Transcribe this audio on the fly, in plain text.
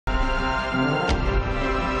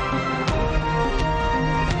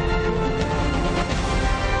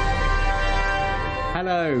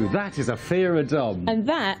Hello, that is Afua Adom. And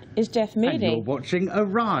that is Jeff Moody. And you're watching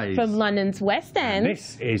Arise. From London's West End. And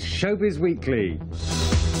this is ShowBiz Weekly.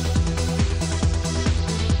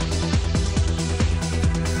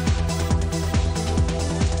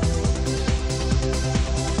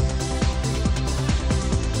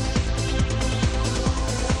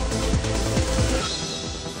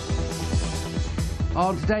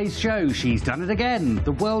 On today's show, she's done it again.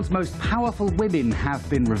 The world's most powerful women have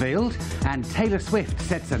been revealed, and Taylor Swift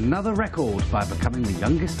sets another record by becoming the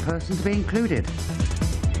youngest person to be included.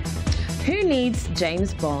 Who needs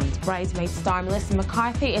James Bond? Bridesmaid star Melissa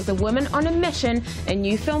McCarthy is a woman on a mission, a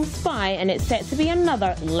new film Spy, and it's set to be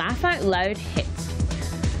another laugh-out-loud hit.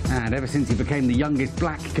 And ever since he became the youngest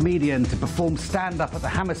black comedian to perform stand-up at the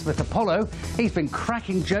Hammersmith Apollo, he's been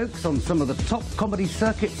cracking jokes on some of the top comedy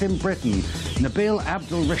circuits in Britain. Nabil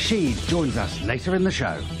Abdul Rashid joins us later in the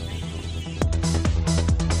show.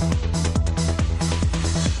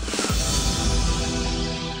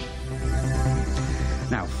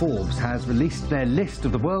 Now, Forbes has released their list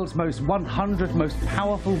of the world's 100 most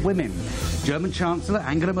powerful women. German Chancellor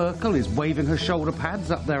Angela Merkel is waving her shoulder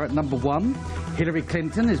pads up there at number 1. Hillary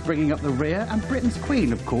Clinton is bringing up the rear, and Britain's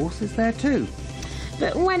Queen, of course, is there too.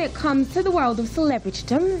 But when it comes to the world of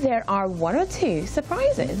celebritydom, there are one or two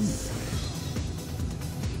surprises.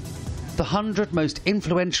 The 100 most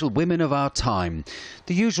influential women of our time.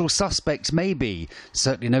 The usual suspects may be.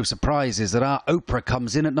 Certainly no surprises that our Oprah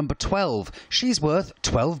comes in at number 12. She's worth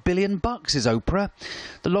 $12 billion, is Oprah.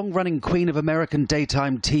 The long-running queen of American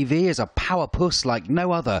daytime TV is a powerpuss like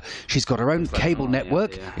no other. She's got her own cable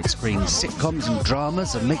network. It screens sitcoms and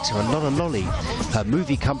dramas and makes her a lot of lolly. Her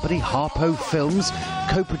movie company, Harpo Films,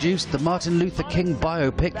 co-produced the Martin Luther King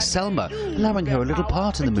biopic Selma, allowing her a little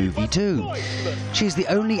part in the movie too. She's the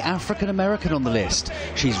only African-American on the list.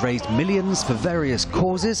 She's raised millions for various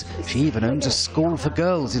causes. She even owns a school for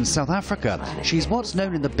girls in South Africa. She's what's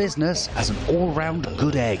known in the business as an all-round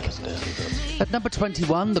good egg. At number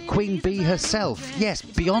 21, the Queen Bee herself. Yes,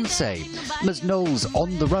 Beyoncé. Ms. Knowles'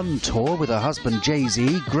 On the Run tour with her husband Jay-Z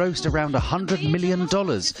grossed around $100 million,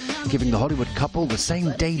 giving the Hollywood couple the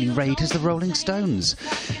same daily rate as the Rolling Stones.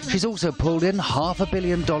 She's also pulled in $500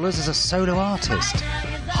 million as a solo artist.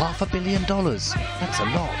 $500 million. That's a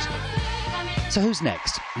lot. So who's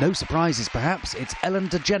next? No surprises perhaps, it's Ellen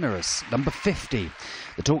DeGeneres, number 50.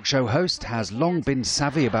 The talk show host has long been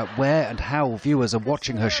savvy about where and how viewers are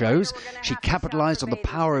watching her shows. She capitalised on the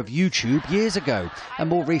power of YouTube years ago, and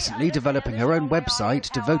more recently developing her own website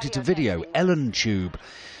devoted to video, EllenTube.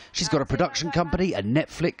 She's got a production company, a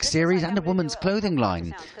Netflix series and a woman's clothing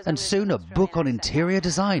line. And soon a book on interior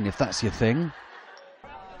design, if that's your thing.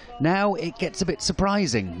 Now it gets a bit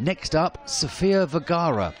surprising. Next up, Sofia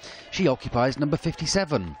Vergara. She occupies number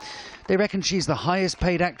 57. They reckon she's the highest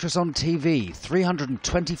paid actress on TV,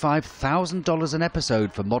 $325,000 an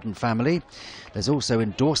episode for Modern Family. There's also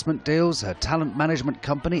endorsement deals, her talent management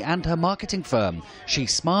company and her marketing firm.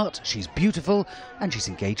 She's smart, she's beautiful, and she's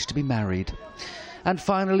engaged to be married. And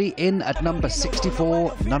finally, in at number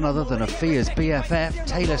 64, none other than Afua's BFF,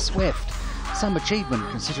 Taylor Swift. Some achievement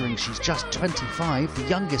considering she's just 25, the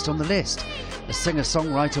youngest on the list. The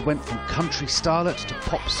singer-songwriter went from country starlet to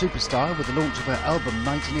pop superstar with the launch of her album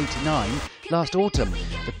 1989 last autumn,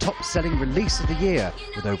 the top-selling release of the year,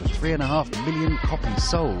 with over 3.5 million copies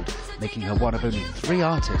sold, making her one of only 3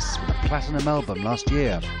 artists with a platinum album last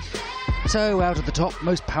year. So, out of the top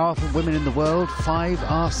most powerful women in the world, 5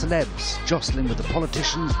 are celebs, jostling with the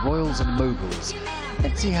politicians, royals and moguls.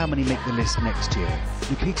 Let's see how many make the list next year.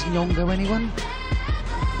 Lupita Nyong'o, anyone?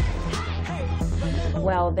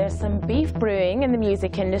 Well, there's some beef brewing in the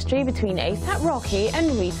music industry between A$AP Rocky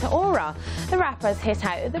and Rita Ora. The rapper's hit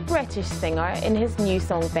out the British singer in his new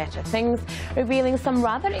song Better Things, revealing some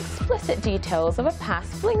rather explicit details of a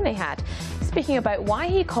past fling they had. Speaking about why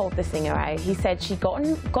he called the singer out, he said she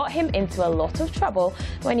got him into a lot of trouble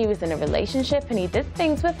when he was in a relationship and he did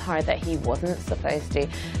things with her that he wasn't supposed to.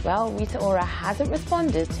 Well, Rita Ora hasn't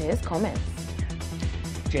responded to his comments.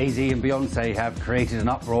 Jay-Z and Beyoncé have created an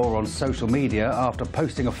uproar on social media after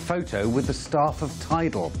posting a photo with the staff of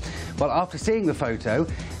Tidal. Well, after seeing the photo,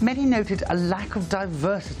 many noted a lack of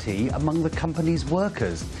diversity among the company's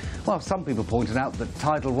workers. While some people pointed out that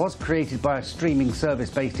Tidal was created by a streaming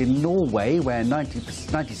service based in Norway, where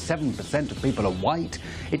 97% of people are white,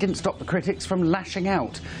 it didn't stop the critics from lashing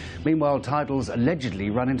out. Meanwhile, Tidal's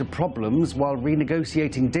allegedly run into problems while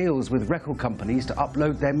renegotiating deals with record companies to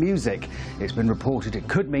upload their music. It's been reported it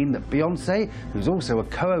could mean that Beyoncé, who's also a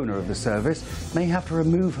co-owner of the service, may have to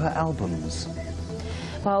remove her albums.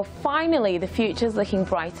 Well, finally, the future's looking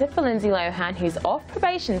brighter for Lindsay Lohan, who's off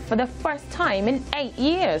probation for the first time in 8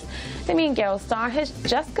 years. The Mean Girls star has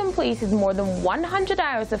just completed more than 100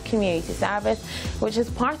 hours of community service, which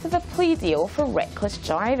is part of a plea deal for reckless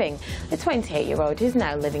driving. The 28-year-old, who's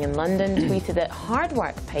now living in London, tweeted that hard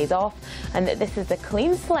work pays off and that this is a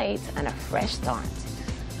clean slate and a fresh start.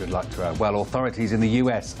 Good luck to her. Well, authorities in the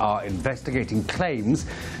US are investigating claims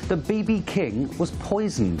that B.B. King was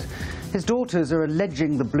poisoned. His daughters are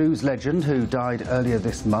alleging the blues legend, who died earlier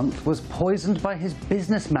this month, was poisoned by his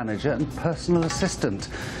business manager and personal assistant.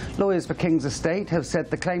 Lawyers for King's estate have said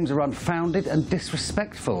the claims are unfounded and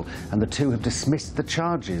disrespectful, and the two have dismissed the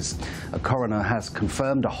charges. A coroner has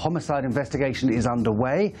confirmed a homicide investigation is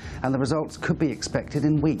underway, and the results could be expected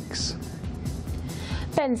in weeks.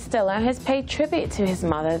 Ben Stiller has paid tribute to his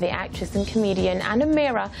mother, the actress and comedian Anna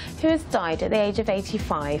Mira, who has died at the age of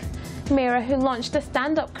 85. Mira, who launched a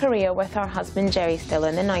stand-up career with her husband Jerry Stiller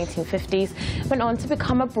in the 1950s, went on to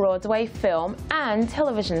become a Broadway film and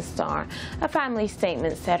television star. A family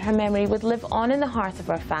statement said her memory would live on in the heart of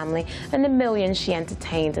her family and the millions she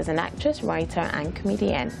entertained as an actress, writer and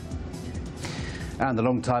comedian. And the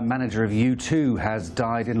longtime manager of U2 has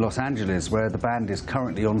died in Los Angeles, where the band is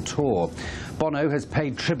currently on tour. Bono has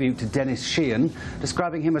paid tribute to Dennis Sheehan,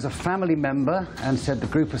 describing him as a family member, and said the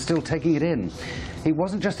group are still taking it in. He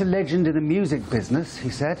wasn't just a legend in the music business,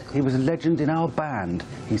 he said. He was a legend in our band.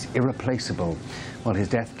 He's irreplaceable. Well, his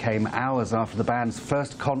death came hours after the band's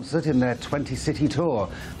first concert in their 20-city tour.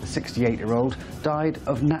 The 68-year-old died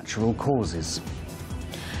of natural causes.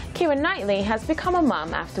 Keira Knightley has become a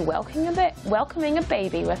mum after welcoming a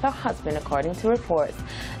baby with her husband, according to reports.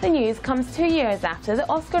 The news comes 2 years after the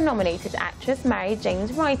Oscar-nominated actress married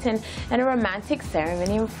James Wrighton in a romantic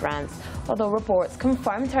ceremony in France. Although reports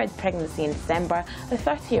confirmed her pregnancy in December, the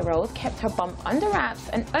 30-year-old kept her bump under wraps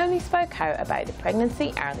and only spoke out about the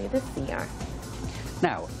pregnancy early this year.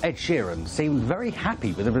 Now, Ed Sheeran seemed very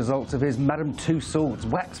happy with the results of his Madame Tussauds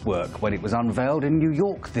waxwork when it was unveiled in New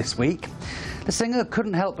York this week. The singer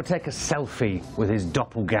couldn't help but take a selfie with his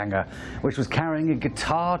doppelganger, which was carrying a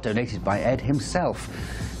guitar donated by Ed himself.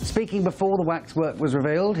 Speaking before the waxwork was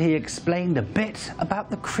revealed, he explained a bit about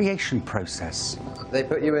the creation process. They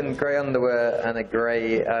put you in grey underwear and a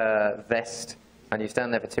grey vest, and you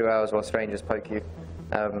stand there for 2 hours while strangers poke you.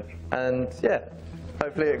 And yeah,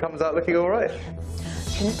 hopefully it comes out looking all right.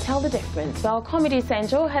 Couldn't tell the difference. Well, Comedy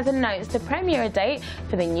Central has announced the premiere date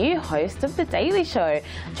for the new host of The Daily Show.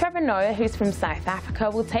 Trevor Noah, who's from South Africa,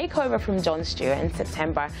 will take over from Jon Stewart in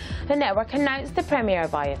September. The network announced the premiere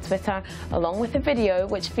via Twitter, along with a video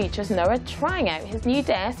which features Noah trying out his new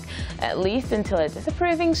desk, at least until a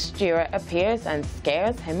disapproving Stewart appears and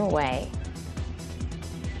scares him away.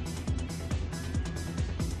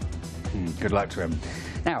 Good luck to him.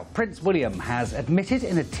 Now, Prince William has admitted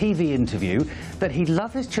in a TV interview that he'd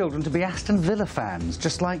love his children to be Aston Villa fans,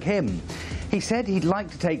 just like him. He said he'd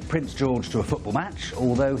like to take Prince George to a football match,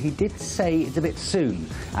 although he did say it's a bit soon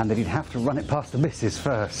and that he'd have to run it past the missus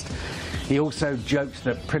first. He also joked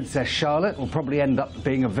that Princess Charlotte will probably end up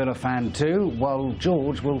being a Villa fan too, while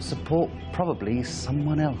George will support probably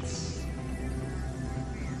someone else.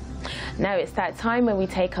 Now it's that time when we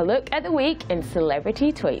take a look at the week in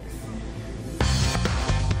celebrity tweets.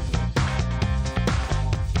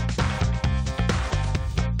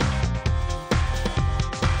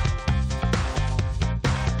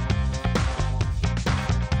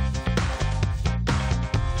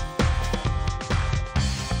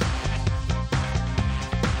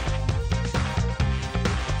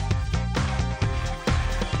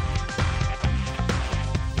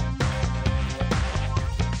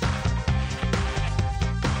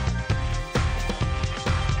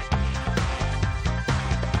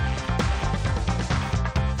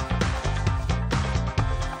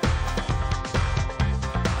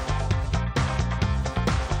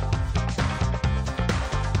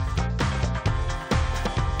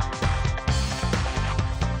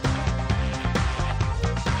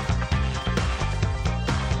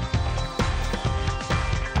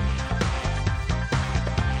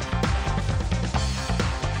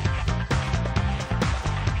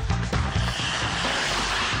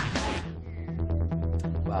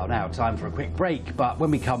 Now, time for a quick break, but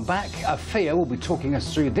when we come back, Afua will be talking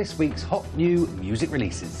us through this week's hot new music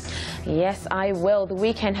releases. Yes, I will. The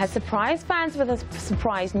Weeknd has surprised fans with a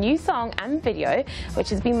surprise new song and video, which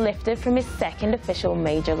has been lifted from his second official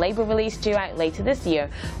major label release due out later this year.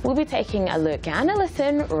 We'll be taking a look and a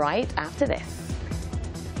listen right after this.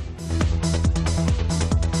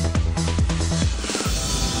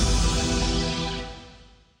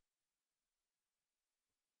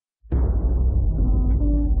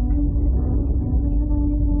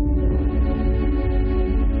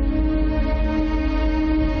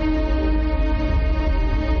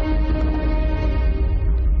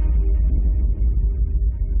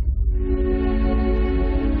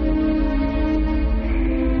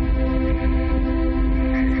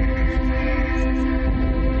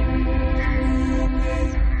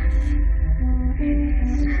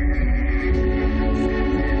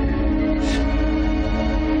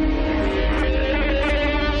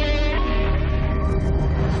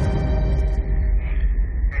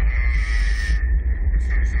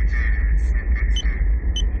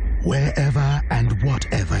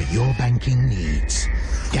 banking needs.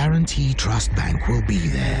 Guarantee Trust Bank will be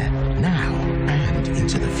there, now and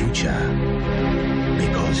into the future.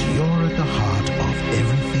 Because you're at the heart of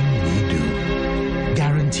everything we do.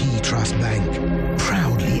 Guarantee Trust Bank,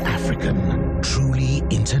 proudly African, truly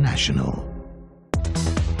international.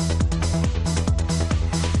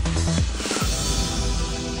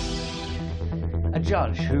 A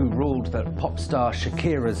judge who ruled that pop star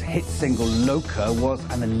Shakira's hit single Loca was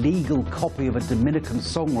an illegal copy of a Dominican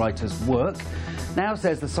songwriter's work now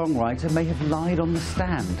says the songwriter may have lied on the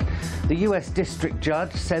stand. The US district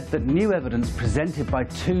judge said that new evidence presented by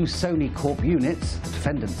two Sony Corp units, the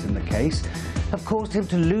defendants in the case, have caused him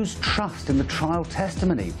to lose trust in the trial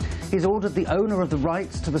testimony. He's ordered the owner of the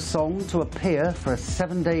rights to the song to appear for a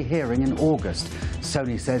 7-day hearing in August.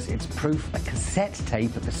 Sony says its proof a cassette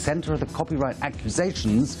tape at the centre of the copyright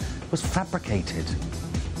accusations was fabricated.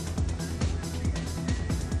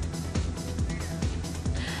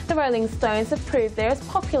 The Rolling Stones have proved they're as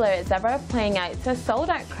popular as ever, playing out to a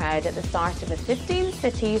sold-out crowd at the start of a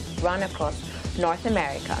 15-city run across North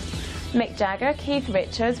America. Mick Jagger, Keith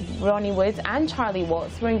Richards, Ronnie Wood and Charlie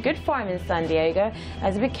Watts were in good form in San Diego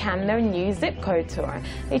as they began their new Zip Code tour.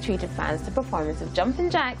 They treated fans to performances of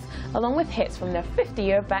Jumpin' Jacks along with hits from their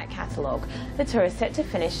 50-year back catalogue. The tour is set to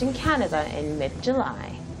finish in Canada in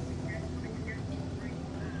mid-July.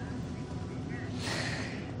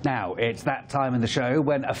 Now, it's that time in the show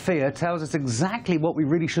when Afua tells us exactly what we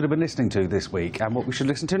really should have been listening to this week and what we should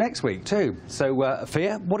listen to next week too. So,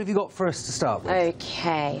 Afua, what have you got for us to start with?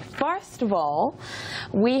 Okay, first of all,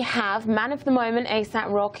 we have man of the moment A$AP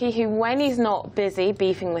Rocky, who, when he's not busy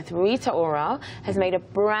beefing with Rita Ora, has made a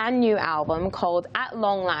brand new album called At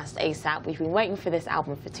Long Last A$AP. We've been waiting for this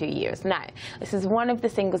album for 2 years. Now, this is one of the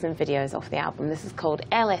singles and videos off the album. This is called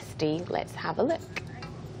LSD. Let's have a look.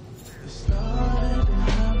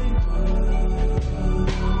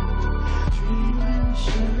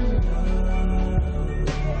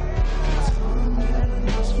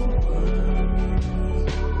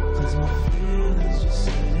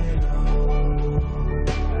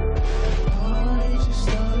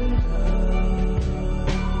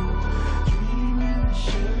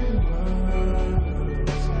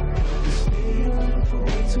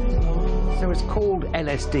 So it's called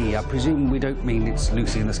LSD. I presume we don't mean it's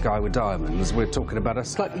Lucy in the Sky with Diamonds. We're talking about a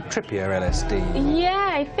slightly trippier LSD. Yeah,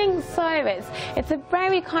 I think so. It's a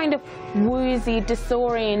very kind of woozy,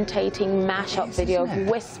 disorientating mashup video of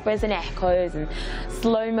whispers and echoes and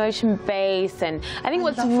slow motion bass. And I think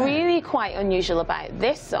what's really quite unusual about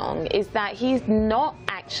this song is that he's not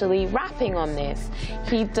actually rapping on this.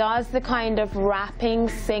 He does the kind of rapping,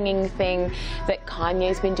 singing thing that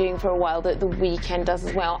Kanye's been doing for a while, that The Weeknd does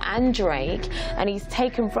as well, and Drake, and he's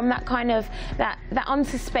taken from that kind of that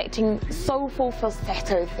unsuspecting soulful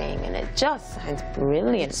falsetto thing, and it just sounds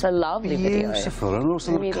brilliant. It's a lovely video. Beautiful, and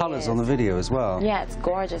also the colours on the video as well. Yeah, it's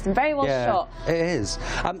gorgeous and very well shot. It is.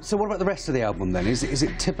 So what about the rest of the album then? Is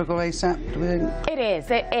it typical A$AP, do we think? It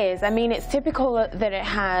is. I mean, it's typical that it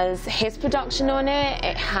has his production on it.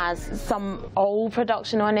 It has some old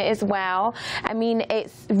production on it as well. I mean,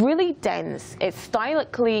 it's really dense. It's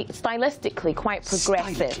stylistically quite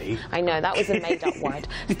progressive. I know, that was a made-up word.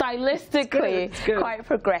 Stylistically quite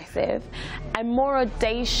progressive and more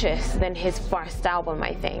audacious than his first album,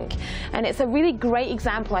 I think. And it's a really great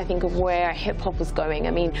example, I think, of where hip-hop was going.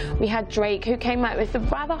 I mean, we had Drake, who came out with a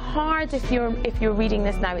rather hard, if you're reading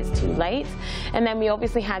this now, it's too late. And then we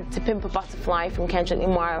obviously had To Pimp a Butterfly from Kendrick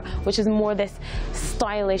Lamar, which is more this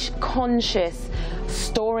stylish, conscious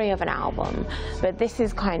story of an album. But this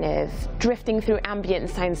is kind of drifting through ambient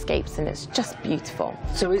soundscapes, and it's just beautiful.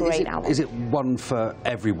 So is it one for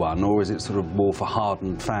everyone, or is it sort of more for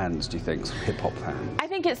hardened fans, do you think, sort of hip-hop fans? I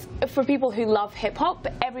think it's for people who love hip-hop,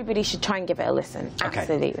 but everybody should try and give it a listen. Okay.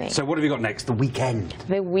 Absolutely. So what have you got next? The Weeknd.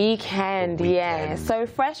 The Weeknd, yeah. So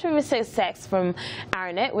fresh from Sex from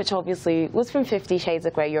Arnett, which obviously was from 50 Shades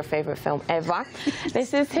of Grey, your favourite film ever.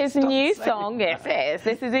 This is his new song. Yes, it is.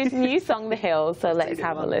 This is his new song, The Hills. So let's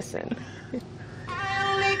have a listen.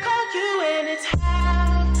 I only call you when it's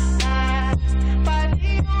high, but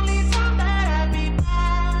the only time that I be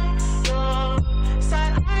by your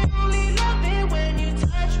side. I only love it when you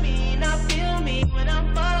touch me, not feel me when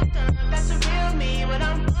I'm fucked up. That's a real me. When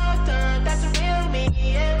I'm fucked up, that's a real me.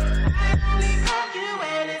 Yeah. I only call you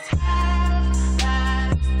when it's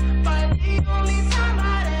high, but the only time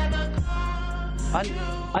I'd ever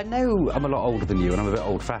call. I know I'm a lot older than you and I'm a bit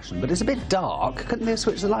old-fashioned, but it's a bit dark. Couldn't they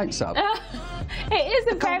switch the lights up? It is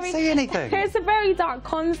a Can't see anything. It's a very dark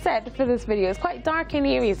concept for this video. It's quite dark and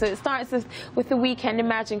eerie. So it starts with the Weeknd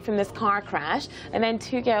emerging from this car crash, and then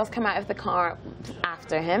two girls come out of the car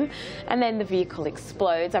after him, and then the vehicle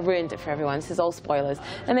explodes. I ruined it for everyone. This is all spoilers.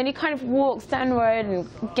 And then he kind of walks down the road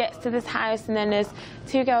and gets to this house, and then there's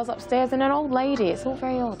two girls upstairs and an old lady. It's all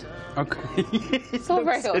very odd. Okay. It's all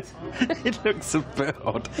very odd. It looks a bit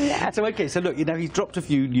odd. Yeah. So, okay, so look, you know, he's dropped a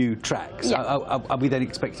few new tracks. Yeah. Are we then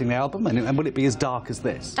expecting the album? And will it be as dark as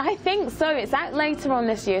this? I think so. It's out later on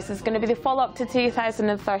this year, so it's going to be the follow-up to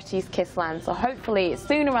 2030's Kissland. So hopefully it's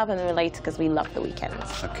sooner rather than later, because we love the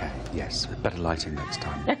Weeknd. Okay, yes, better lighting next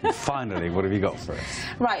time. Finally, what have you got for us?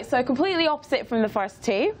 Right, so completely opposite from the first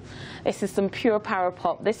two. This is some pure power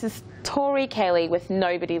pop. This is Tori Kelly with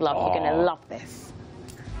Nobody Love. You're going to love this.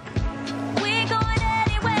 We're going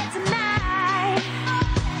anywhere tonight.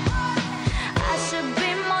 I should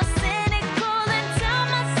be more cynical and tell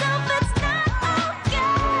myself it's not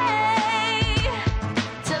okay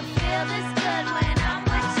to feel this good when I'm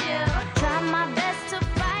with you. Try my best to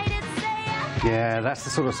fight it, say Yeah, that's the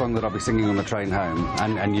sort of song that I'll be singing on the train home,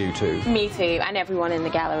 and you too. Me too, and everyone in the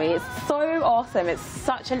gallery. It's so awesome. It's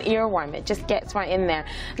such an earworm. It just gets right in there.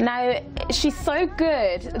 Now, she's so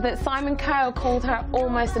good that Simon Cowell called her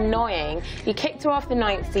almost annoying. He kicked her off the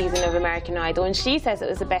 9th season of American Idol, and she says it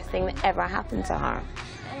was the best thing that ever happened to her.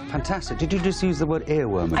 Fantastic. Did you just use the word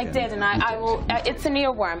earworm again? I did, and I will. It's an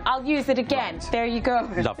earworm. I'll use it again. Right. There you go.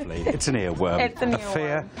 Lovely. It's an earworm. It's an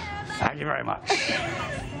Afua, earworm. thank you very much.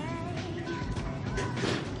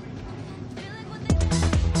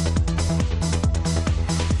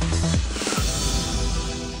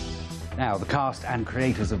 Now, the cast and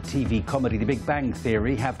creators of TV comedy The Big Bang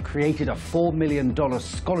Theory have created a $4 million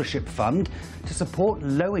scholarship fund to support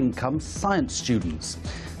low-income science students.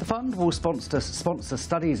 The fund will sponsor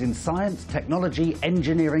studies in science, technology,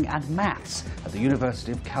 engineering and maths at the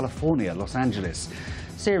University of California, Los Angeles.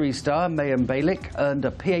 Series star Mayim Bialik earned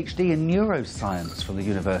a PhD in neuroscience from the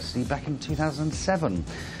university back in 2007.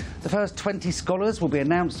 The first 20 scholars will be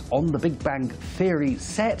announced on the Big Bang Theory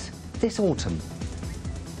set this autumn.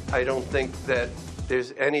 I don't think that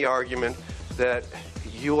there's any argument that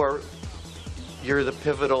you're the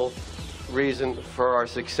pivotal reason for our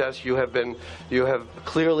success. You have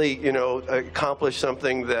clearly, accomplished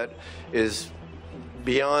something that is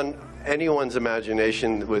beyond anyone's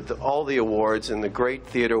imagination with all the awards and the great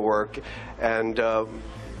theater work, and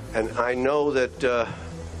I know that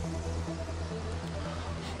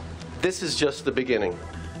this is just the beginning.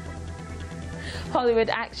 Hollywood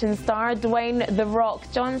action star Dwayne "The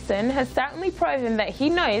Rock" Johnson has certainly proven that he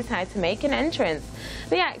knows how to make an entrance.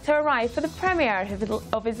 The actor arrived for the premiere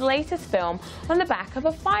of his latest film on the back of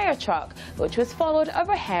a fire truck, which was followed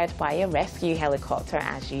overhead by a rescue helicopter,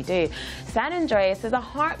 as you do. San Andreas is a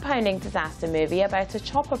heart-pounding disaster movie about a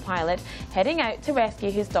chopper pilot heading out to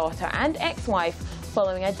rescue his daughter and ex-wife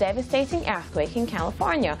following a devastating earthquake in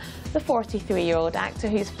California. The 43-year-old actor,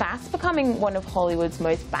 who's fast becoming one of Hollywood's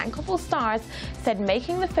most bankable stars, said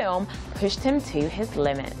making the film pushed him to his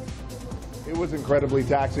limits. It was incredibly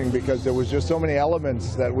taxing because there was just so many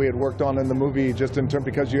elements that we had worked on in the movie, just in terms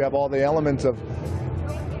because you have all the elements and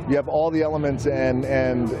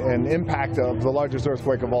impact of the largest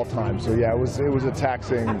earthquake of all time. So yeah, it was a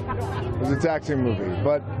taxing movie.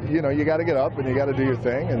 But you got to get up and you got to do your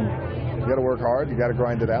thing, and you got to work hard. You got to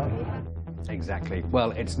grind it out. Exactly.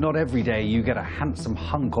 Well, it's not every day you get a handsome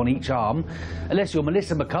hunk on each arm, unless you're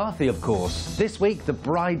Melissa McCarthy, of course. This week, the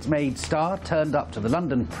Bridesmaid star turned up to the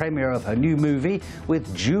London premiere of her new movie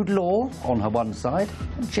with Jude Law on her one side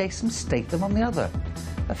and Jason Statham on the other.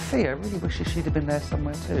 Afua really wishes she'd have been there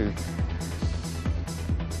somewhere too.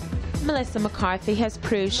 Melissa McCarthy has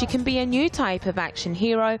proved she can be a new type of action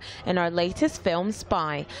hero in her latest film,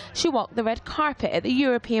 Spy. She walked the red carpet at the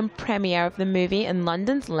European premiere of the movie in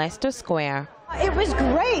London's Leicester Square. It was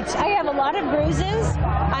great. I have a lot of bruises.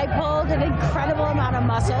 I pulled an incredible amount of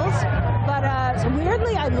muscles, but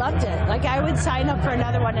weirdly I loved it. Like, I would sign up for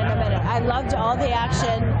another one in a minute. I loved all the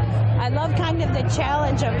action. I love kind of the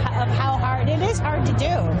challenge of how hard it is. Hard to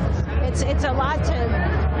do. It's a lot to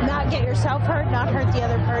not get yourself hurt, not hurt the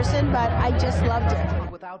other person, but I just loved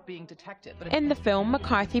it. Without being detected. In the film,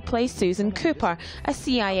 McCarthy plays Susan Cooper, a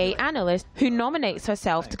CIA analyst who nominates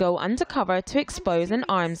herself to go undercover to expose an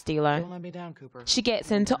arms dealer. She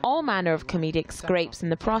gets into all manner of comedic scrapes in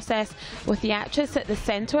the process, with the actress at the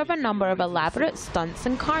center of a number of elaborate stunts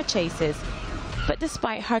and car chases. But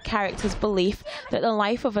despite her character's belief that the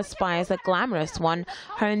life of a spy is a glamorous one,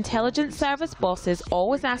 her intelligence service bosses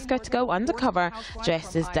always ask her to go undercover,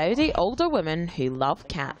 dressed as dowdy older women who love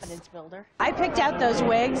cats. I picked out those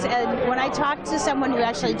wigs, and when I talked to someone who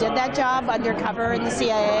actually did that job undercover in the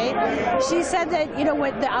CIA, she said that, you know,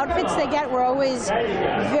 what the outfits they get were always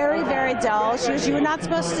very, very dull. She goes, you were not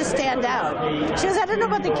supposed to stand out. She goes, I don't know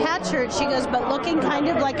about the cat shirt. She goes, but looking kind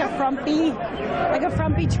of like a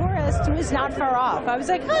frumpy tourist was not far off. I was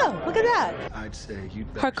like, oh, look at that. I'd say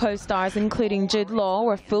Her co-stars, including Jude Law,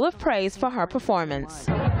 were full of praise for her performance.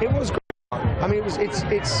 It was great. I mean, it's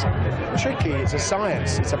tricky. It's a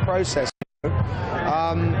science. It's a process.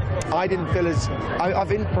 I didn't feel as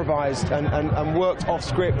I've improvised and worked off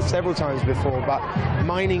script several times before, but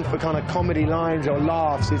mining for kind of comedy lines or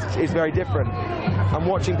laughs is very different. And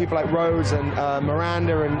watching people like Rose and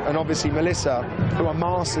Miranda and obviously Melissa, who are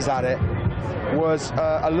masters at it, was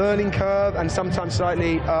a learning curve and sometimes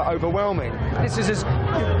slightly overwhelming. This is as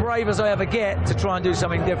brave as I ever get to try and do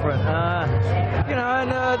something different. You know,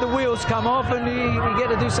 and the wheels come off and you get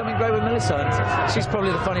to do something great with Melissa. And she's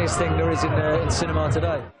probably the funniest thing there is in cinema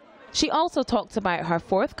today. She also talked about her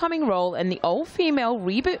forthcoming role in the all-female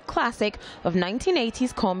reboot classic of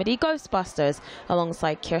 1980s comedy Ghostbusters,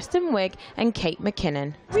 alongside Kirsten Wiig and Kate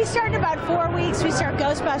McKinnon. We start in about 4 weeks. We start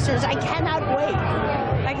Ghostbusters. I cannot wait.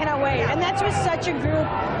 I cannot wait. And that's with such a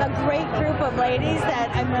great group of ladies that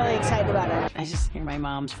I'm really excited about it. I just hear my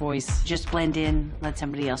mom's voice. Just blend in, let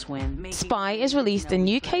somebody else win. Spy is released in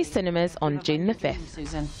UK cinemas on June the 5th.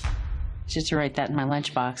 Susan, just to write that in my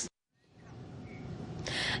lunchbox.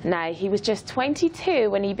 Now, he was just 22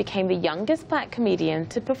 when he became the youngest black comedian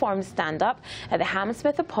to perform stand-up at the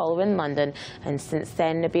Hammersmith Apollo in London. And since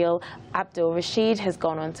then, Nabil Abdul Rashid has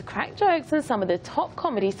gone on to crack jokes in some of the top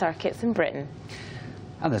comedy circuits in Britain.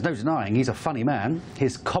 And there's no denying he's a funny man.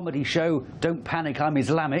 His comedy show, Don't Panic, I'm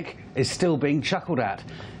Islamic, is still being chuckled at.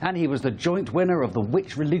 And he was the joint winner of the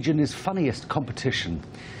Which Religion is Funniest competition.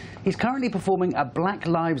 He's currently performing at Black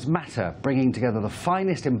Lives Matter, bringing together the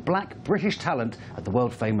finest in black British talent at the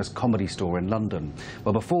world-famous Comedy Store in London.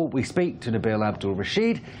 Well, before we speak to Nabil Abdul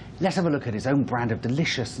Rashid, let's have a look at his own brand of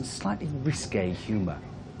delicious and slightly risque humour.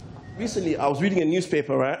 Recently, I was reading a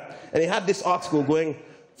newspaper, right, and it had this article going,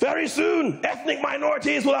 very soon, ethnic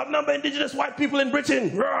minorities will outnumber indigenous white people in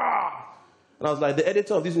Britain. Rah! And I was like, the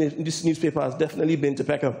editor of this newspaper has definitely been to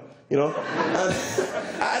Peckham, you know?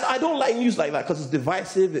 And I don't like news like that because it's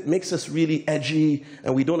divisive, it makes us really edgy,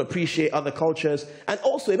 and we don't appreciate other cultures. And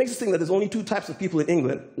also, it makes us think that there's only two types of people in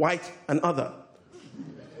England, white and other.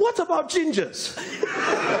 What about gingers?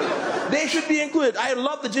 They should be included. I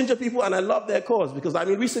love the ginger people, and I love their cause, because, I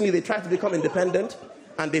mean, recently they tried to become independent,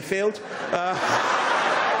 and they failed.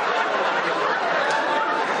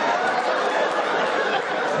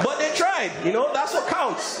 You know, that's what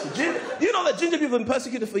counts. You know that ginger people have been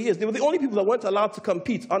persecuted for years. They were the only people that weren't allowed to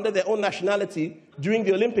compete under their own nationality during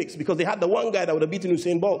the Olympics because they had the one guy that would have beaten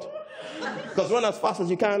Usain Bolt. Because run as fast as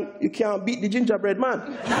you can't beat the gingerbread man.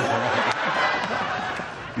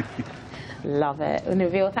 Love it.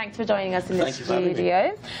 Nabil, thanks for joining us in the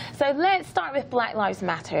studio. So let's start with Black Lives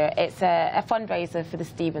Matter. It's a fundraiser for the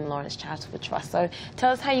Stephen Lawrence Charitable Trust. So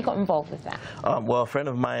tell us how you got involved with that. Well, a friend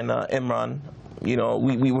of mine, Imran, you know,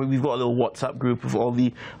 we've got a little WhatsApp group of all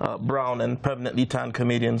the brown and permanently tanned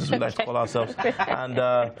comedians, as we like to call ourselves. And,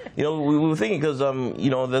 you know, we were thinking because, you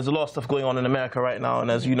know, there's a lot of stuff going on in America right now. And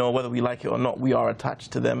as you know, whether we like it or not, we are attached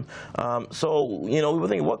to them. So, you know, we were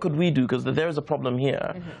thinking, what could we do? Because there is a problem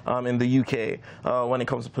here in the UK when it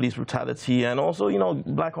comes to police brutality and also, you know,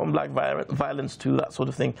 black-on-black violence too, that sort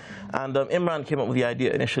of thing. And Imran came up with the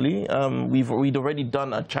idea initially. We'd already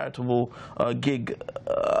done a charitable gig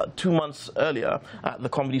 2 months earlier at the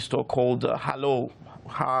Comedy Store called Halal,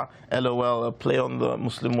 LOL, a play on the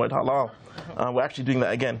Muslim word halal. We're actually doing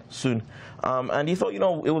that again soon. And he thought, you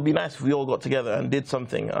know, it would be nice if we all got together and did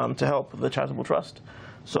something to help the charitable trust.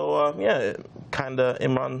 So, yeah, kind of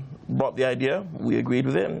Imran brought the idea. We agreed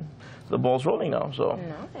with it, and the ball's rolling now. So.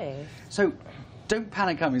 Nice. So, Don't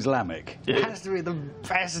Panic, I'm Islamic. It has to be the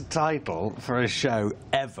best title for a show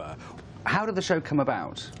ever. How did the show come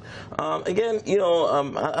about? Again, you know,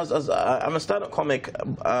 I'm a stand-up comic,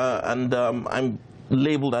 and I'm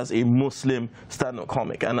labeled as a Muslim stand-up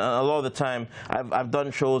comic. And a lot of the time, I've done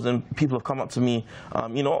shows and people have come up to me,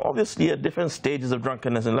 you know, obviously at different stages of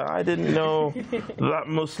drunkenness, and like, I didn't know that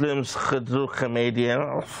Muslims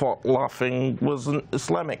comedian thought laughing wasn't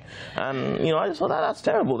Islamic. And, you know, I just thought that's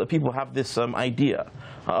terrible that people have this idea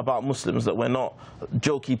about Muslims, that we're not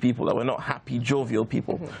jokey people, that we're not happy, jovial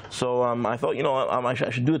people. So I thought, you know, I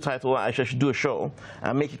should do a title, I should do a show,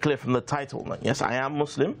 and make it clear from the title that, yes, I am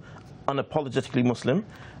Muslim, unapologetically Muslim,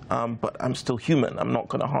 but I'm still human. I'm not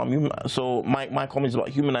going to harm you. So my comedy is about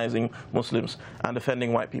humanizing Muslims and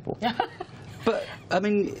offending white people. But, I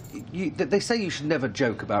mean, they say you should never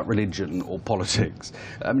joke about religion or politics.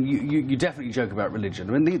 I mean, you definitely joke about religion.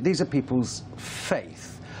 I mean, these are people's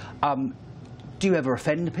faith. Do you ever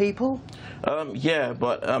offend people? Yeah,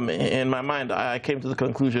 but in my mind, I came to the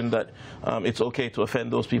conclusion that it's okay to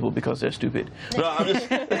offend those people because they're stupid. No, I'm just,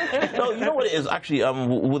 no, you know what it is? Actually,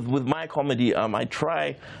 with my comedy, I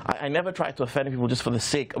never try to offend people just for the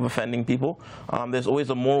sake of offending people. There's always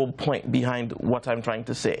a moral point behind what I'm trying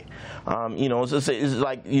to say. You know, it's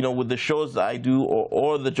like, you know, with the shows that I do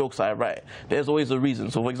or the jokes I write, there's always a reason.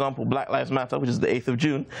 So, for example, Black Lives Matter, which is the 8th of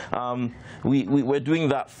June, we're doing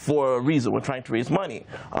that for a reason. We're trying to raise money.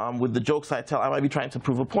 With the jokes I tell, I might be trying to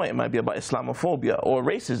prove a point. It might be about Islamophobia or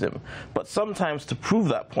racism. But sometimes to prove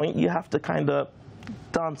that point, you have to kind of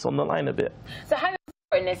dance on the line a bit. So how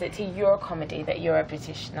important is it to your comedy that you're a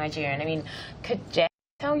British Nigerian? I mean, could Jeff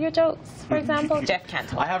tell your jokes, for example? Jeff can't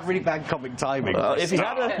talk. I have really bad comic timing. If he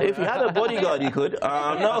had a bodyguard, he could.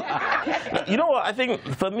 No, you know what? I think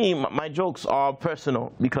for me, my jokes are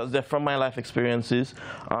personal because they're from my life experiences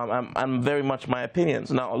and very much my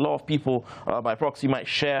opinions. Now, a lot of people by proxy might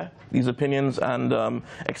share these opinions and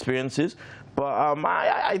experiences. But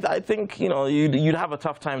I think, you know, you'd have a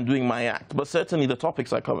tough time doing my act. But certainly the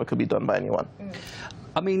topics I cover could be done by anyone.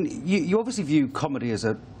 I mean, you obviously view comedy as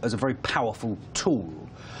a very powerful tool.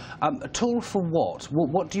 A tool for what?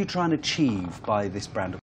 What do you try and achieve by this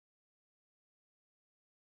brand of...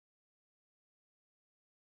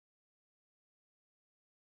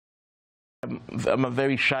 I'm a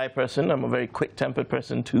very shy person. I'm a very quick-tempered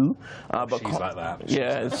person too. But she's like that.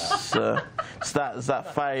 Yeah, it's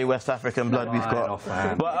that fiery West African blood we've got.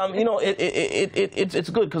 But you know, it's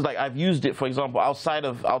good because like I've used it, for example, outside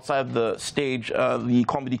the stage, the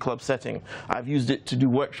comedy club setting. I've used it to do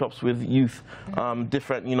workshops with youth,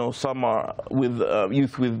 different. You know, some are with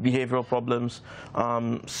youth with behavioral problems.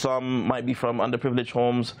 Some might be from underprivileged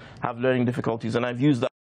homes, have learning difficulties, and I've used that.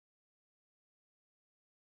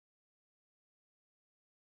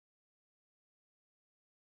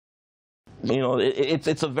 You know,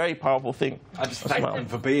 it's a very powerful thing. I just thank him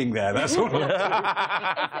for being there, that's all.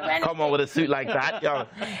 Come on with a suit like that. Yeah.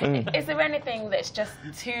 Is there anything that's just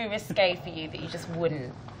too risque for you that you just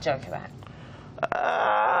wouldn't joke about?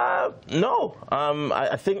 No.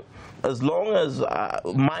 I think as long as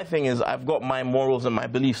my thing is I've got my morals and my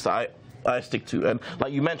beliefs that I stick to. And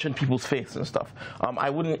like you mentioned people's faiths and stuff. I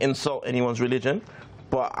wouldn't insult anyone's religion.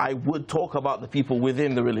 But I would talk about the people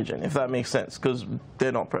within the religion, if that makes sense, because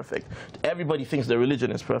they're not perfect. Everybody thinks their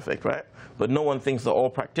religion is perfect, right? But no one thinks that all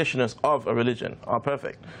practitioners of a religion are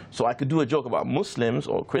perfect. So I could do a joke about Muslims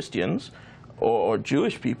or Christians or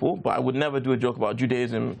Jewish people, but I would never do a joke about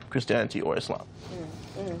Judaism, Christianity, or Islam.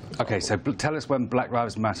 Okay, so tell us when Black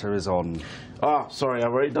Lives Matter is on. Oh, sorry,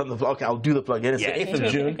 I've already done the plug. Okay, I'll do the plug again. It's the 8th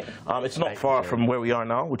of June. It's not far from where we are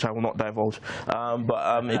now, which I will not divulge.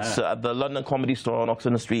 It's at the London Comedy Store on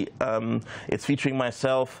Oxford Street. It's featuring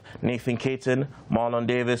myself, Nathan Caton, Marlon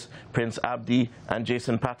Davis, Prince Abdi, and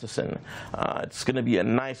Jason Patterson. It's going to be a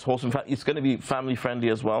nice, wholesome. It's going to be family friendly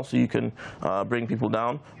as well, so you can bring people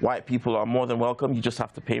down. White people are more than welcome. You just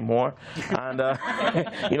have to pay more, and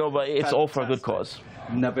you know, but it's all for a good cause.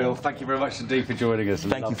 Nabil, thank you very much indeed for joining us.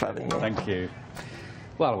 Thank you for having me. Thank you.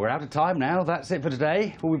 Well, we're out of time now. That's it for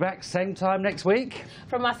today. We'll be back same time next week.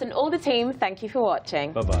 From us and all the team, thank you for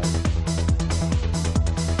watching. Bye-bye.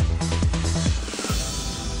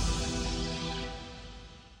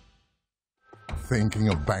 Thinking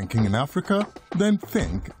of banking in Africa? Then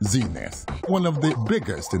think Zenith, one of the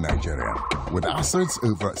biggest in Nigeria, with assets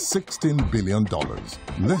over $16 billion,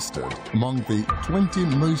 listed among the 20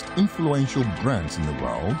 most influential brands in the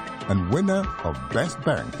world, and winner of Best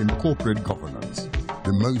Bank in Corporate Governance.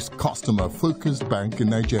 The most customer-focused bank in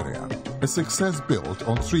Nigeria, a success built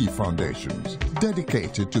on 3 foundations,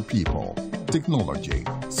 dedicated to people, technology,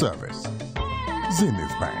 service.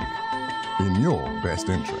 Zenith Bank, in your best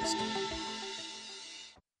interest.